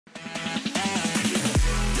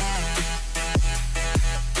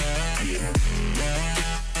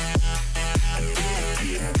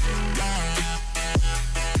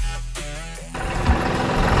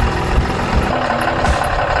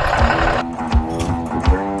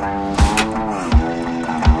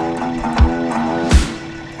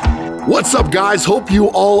What's up, guys? Hope you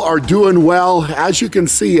all are doing well. As you can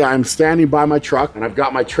see, I'm standing by my truck and I've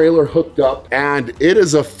got my trailer hooked up, and it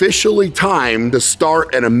is officially time to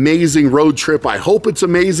start an amazing road trip. I hope it's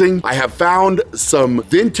amazing. I have found some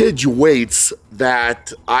vintage weights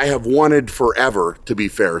that I have wanted forever, to be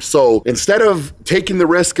fair. So instead of taking the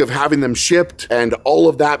risk of having them shipped and all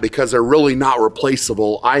of that because they're really not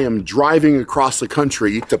replaceable, I am driving across the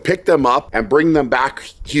country to pick them up and bring them back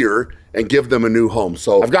here and give them a new home.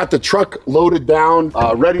 So I've got the truck loaded down,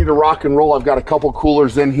 ready to rock and roll. I've got a couple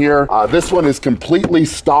coolers in here. This one is completely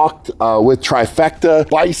stocked with trifecta,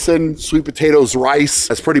 bison, sweet potatoes, rice.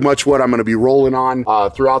 That's pretty much what I'm gonna be rolling on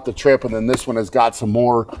throughout the trip. And then this one has got some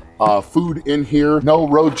more food in here. No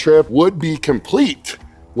road trip would be complete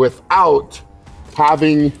without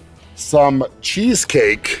having some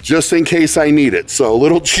cheesecake, just in case I need it. So a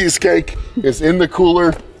little cheesecake is in the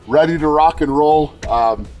cooler, ready to rock and roll.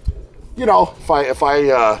 You know, if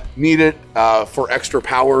I need it for extra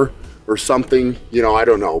power or something, you know, I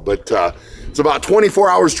don't know. But it's about 24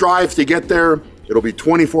 hours drive to get there. It'll be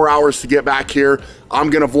 24 hours to get back here.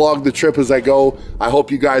 I'm gonna vlog the trip as I go. I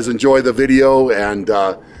hope you guys enjoy the video, and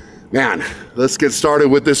man, let's get started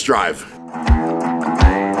with this drive.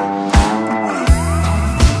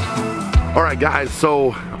 All right, guys,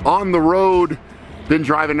 so on the road, been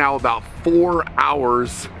driving now about 4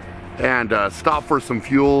 hours, and stopped for some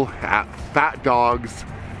fuel at Fat Dogs,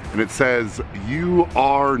 and it says, "You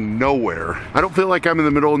are nowhere." I don't feel like I'm in the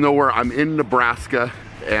middle of nowhere. I'm in Nebraska,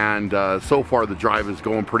 and so far the drive is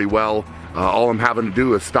going pretty well. All I'm having to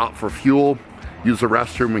do is stop for fuel, use the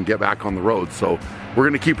restroom, and get back on the road. So we're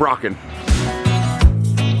gonna keep rocking.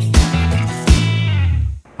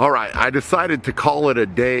 All right, I decided to call it a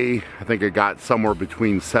day. I think I got somewhere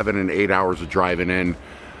between 7 and 8 hours of driving in.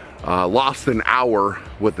 Lost an hour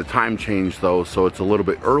with the time change though, so it's a little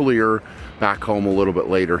bit earlier, back home a little bit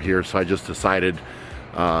later here. So I just decided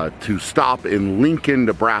to stop in Lincoln,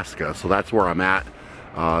 Nebraska. So that's where I'm at.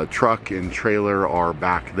 Truck and trailer are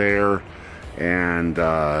back there, and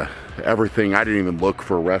everything. I didn't even look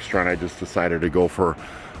for a restaurant. I just decided to go for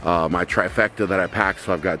my trifecta that I packed.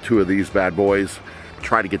 So I've got 2 of these bad boys.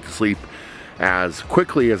 Try to get to sleep as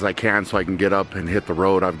quickly as I can so I can get up and hit the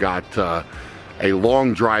road. I've got a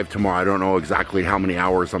long drive tomorrow. I don't know exactly how many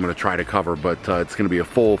hours I'm gonna try to cover, but it's gonna be a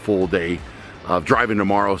full day of driving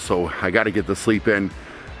tomorrow, so I gotta get the sleep in.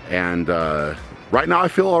 And right now I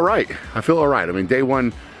feel all right. I feel all right. I mean, day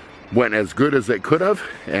 1 went as good as it could have,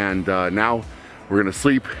 and now we're gonna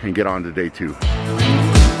sleep and get on to day 2.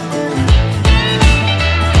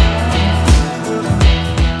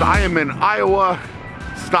 I am in Iowa,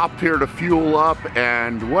 stopped here to fuel up,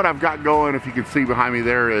 and what I've got going, if you can see behind me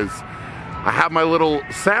there, is I have my little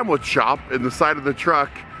sandwich shop in the side of the truck.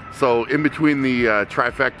 So in between the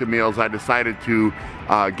trifecta meals, I decided to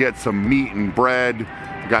get some meat and bread,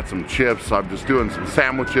 got some chips. So I'm just doing some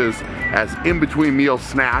sandwiches as in between meal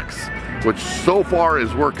snacks, which so far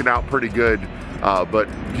is working out pretty good. But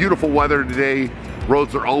beautiful weather today,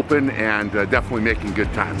 roads are open, and definitely making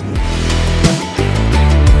good time.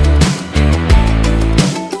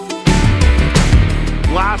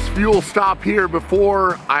 Last fuel stop here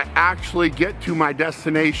before I actually get to my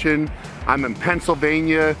destination. I'm in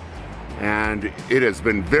Pennsylvania, and it has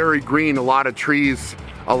been very green, a lot of trees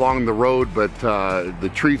along the road, but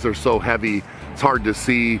the trees are so heavy, it's hard to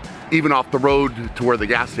see even off the road to where the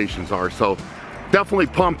gas stations are. So definitely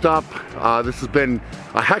pumped up. This has been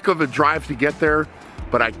a heck of a drive to get there,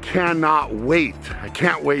 but I cannot wait. I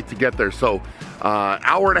can't wait to get there. So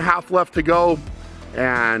hour and a half left to go,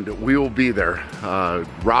 and we will be there.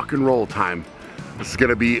 Rock and roll time. This is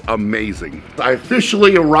gonna be amazing. I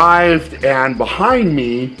officially arrived, and behind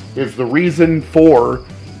me is the reason for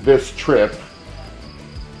this trip.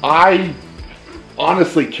 I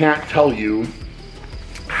honestly can't tell you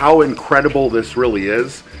how incredible this really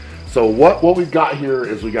is. So what we've got here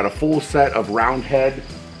is we got a full set of round head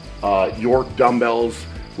York dumbbells,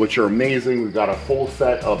 which are amazing. We've got a full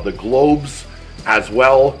set of the globes as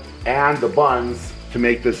well, and the buns to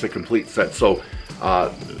make this a complete set. So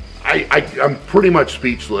I'm pretty much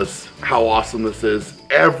speechless how awesome this is.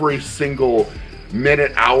 Every single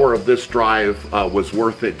minute, hour of this drive was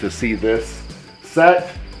worth it to see this set.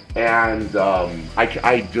 And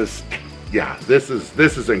I just, yeah, this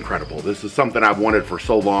is incredible. This is something I've wanted for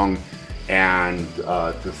so long, and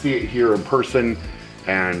to see it here in person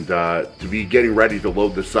and to be getting ready to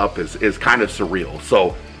load this up is kind of surreal.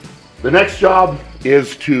 So the next job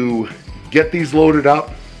is to get these loaded up,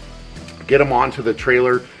 get them onto the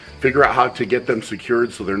trailer, figure out how to get them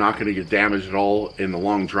secured so they're not going to get damaged at all in the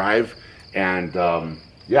long drive, and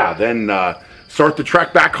yeah, then start the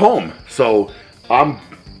trek back home. So I'm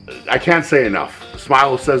I can't say enough.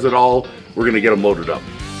 Smile says it all. We're gonna get them loaded up.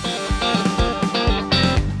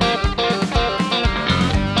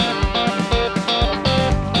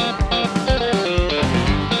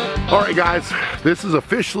 All right, guys, this is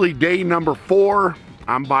officially day number 4.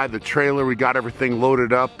 I'm by the trailer. We got everything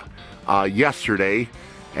loaded up yesterday,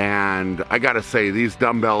 and I gotta say, these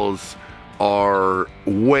dumbbells are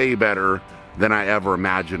way better than I ever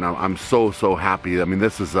imagined. I'm so happy. I mean,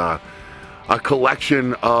 this is a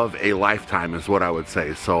collection of a lifetime is what I would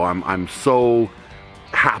say. So I'm so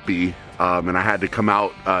happy, and I had to come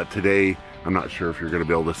out today. I'm not sure if you're gonna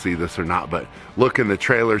be able to see this or not, but look in the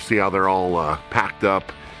trailer, see how they're all packed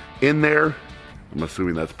up in there. I'm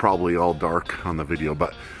assuming that's probably all dark on the video,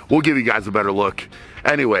 but we'll give you guys a better look.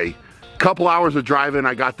 Anyway, couple hours of driving.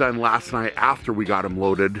 I got done last night after we got them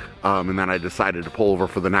loaded, and then I decided to pull over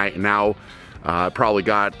for the night. And now I probably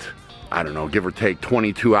got, I don't know, give or take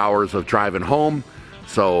 22 hours of driving home.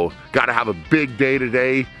 So got to have a big day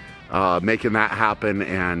today, making that happen.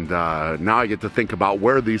 And now I get to think about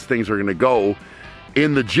where these things are gonna go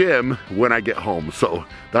in the gym when I get home. So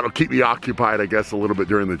that'll keep me occupied, I guess, a little bit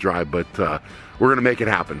during the drive, but we're gonna make it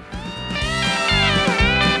happen.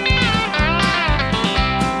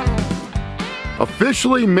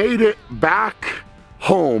 Officially made it back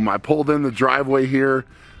home. I pulled in the driveway here.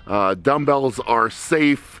 Dumbbells are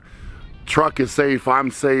safe. Truck is safe, I'm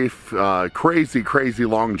safe. Crazy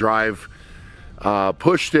long drive.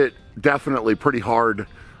 Pushed it definitely pretty hard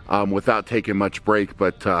without taking much break,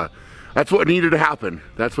 but that's what needed to happen.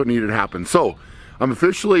 That's what needed to happen. So I'm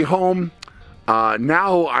officially home.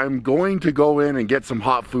 Now I'm going to go in and get some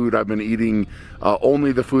hot food. I've been eating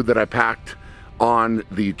only the food that I packed on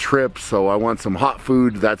the trip. So I want some hot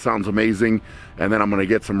food. That sounds amazing. And then I'm gonna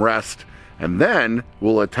get some rest. And then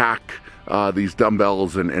we'll attack these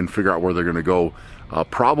dumbbells and figure out where they're gonna go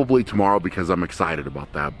probably tomorrow, because I'm excited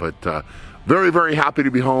about that. But very happy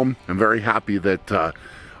to be home. I'm very happy that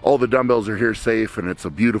all the dumbbells are here safe, and it's a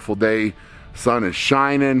beautiful day. Sun is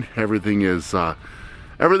shining. Everything's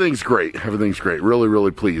great. Everything's great. Really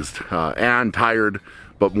pleased and tired,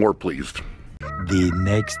 but more pleased. The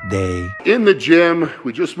next day. In the gym,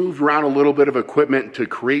 we just moved around a little bit of equipment to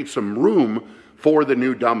create some room for the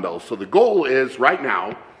new dumbbells. So the goal is right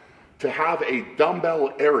now to have a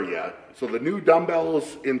dumbbell area. So the new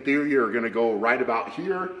dumbbells in theory are gonna go right about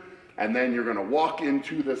here, and then you're gonna walk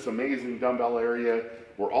into this amazing dumbbell area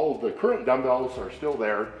where all of the current dumbbells are still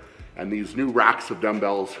there, and these new racks of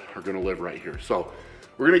dumbbells are gonna live right here. So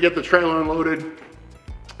we're gonna get the trailer unloaded.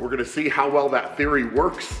 We're gonna see how well that theory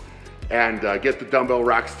works and get the dumbbell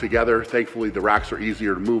racks together. Thankfully, the racks are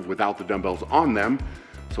easier to move without the dumbbells on them.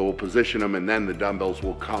 So we'll position them, and then the dumbbells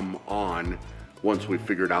will come on once we've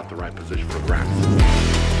figured out the right position for the racks.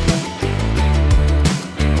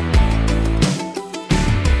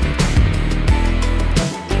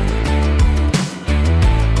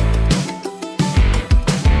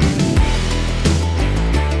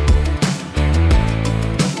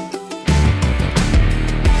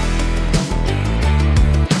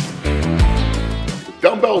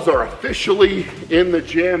 Dumbbells are officially in the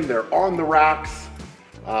gym. They're on the racks.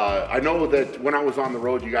 I know that when I was on the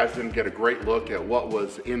road, you guys didn't get a great look at what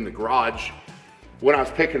was in the garage when I was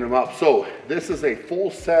picking them up. So this is a full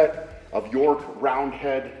set of York round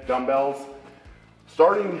head dumbbells,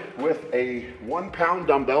 starting with a 1 pound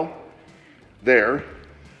dumbbell there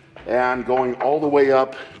and going all the way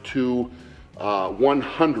up to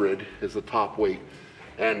 100 is the top weight.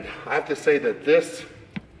 And I have to say that this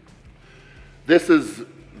is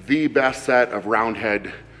the best set of round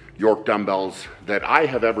head York dumbbells that I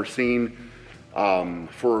have ever seen.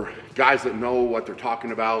 For guys that know what they're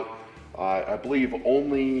talking about, I believe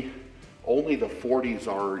only the 40s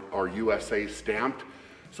are USA stamped,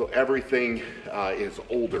 so everything is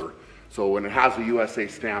older. So when it has a USA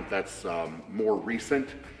stamp, that's more recent,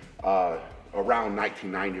 around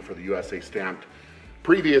 1990 for the USA stamped.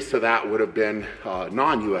 Previous to that would have been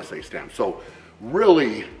non-USA stamped. So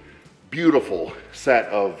really beautiful set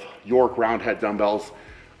of York round head dumbbells.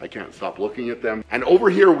 I can't stop looking at them. And over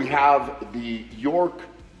here we have the York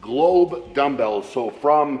Globe dumbbells. So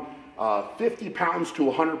from 50 pounds to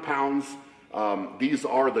 100 pounds, these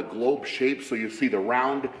are the globe shapes. So you see the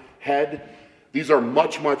round head. These are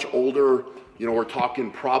much older. You know, we're talking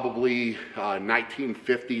probably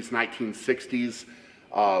 1950s, 1960s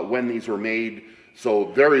when these were made. So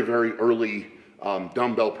very early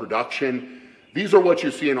dumbbell production. These are what you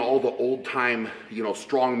see in all the old time, you know,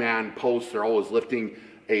 strongman posts. They're always lifting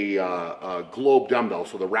a globe dumbbell,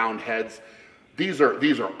 so the round heads. These are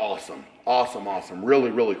awesome,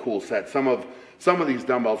 really cool set. Some of these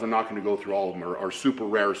dumbbells, I'm not going to go through all of them, are super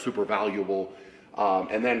rare, super valuable.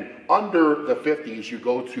 And then under the 50s, you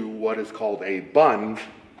go to what is called a bun.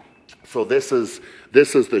 So this is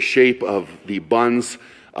the shape of the buns.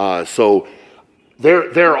 So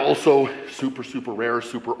they're also super rare,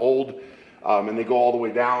 super old, and they go all the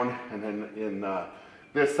way down. And then in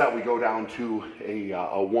this set, we go down to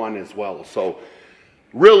a 1 as well. So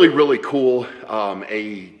really cool.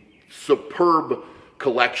 A superb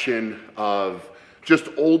collection of just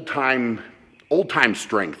old time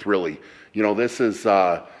strength, really. You know, this is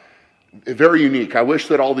very unique. I wish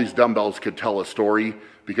that all these dumbbells could tell a story,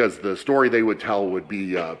 because the story they would tell would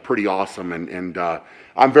be pretty awesome. And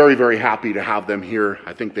I'm very happy to have them here.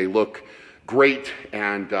 I think they look great.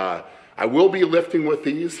 And I will be lifting with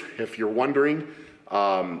these, if you're wondering.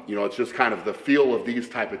 You know, it's just kind of the feel of these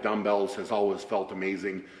type of dumbbells has always felt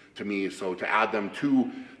amazing to me. So to add them to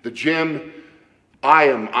the gym,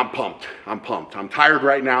 I'm pumped. I'm tired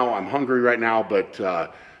right now. I'm hungry right now. But,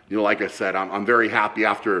 you know, like I said, I'm very happy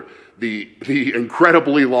after the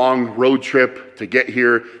incredibly long road trip to get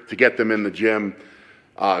here, to get them in the gym.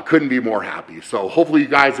 Couldn't be more happy. So hopefully you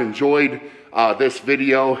guys enjoyed this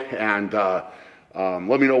video, and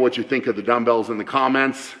let me know what you think of the dumbbells in the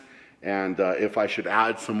comments, and if I should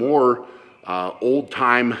add some more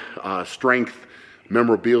old-time strength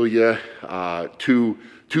memorabilia to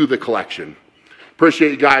the collection.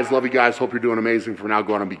 Appreciate you guys. Love you guys. Hope you're doing amazing. For now,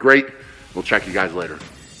 go on and be great. We'll check you guys later.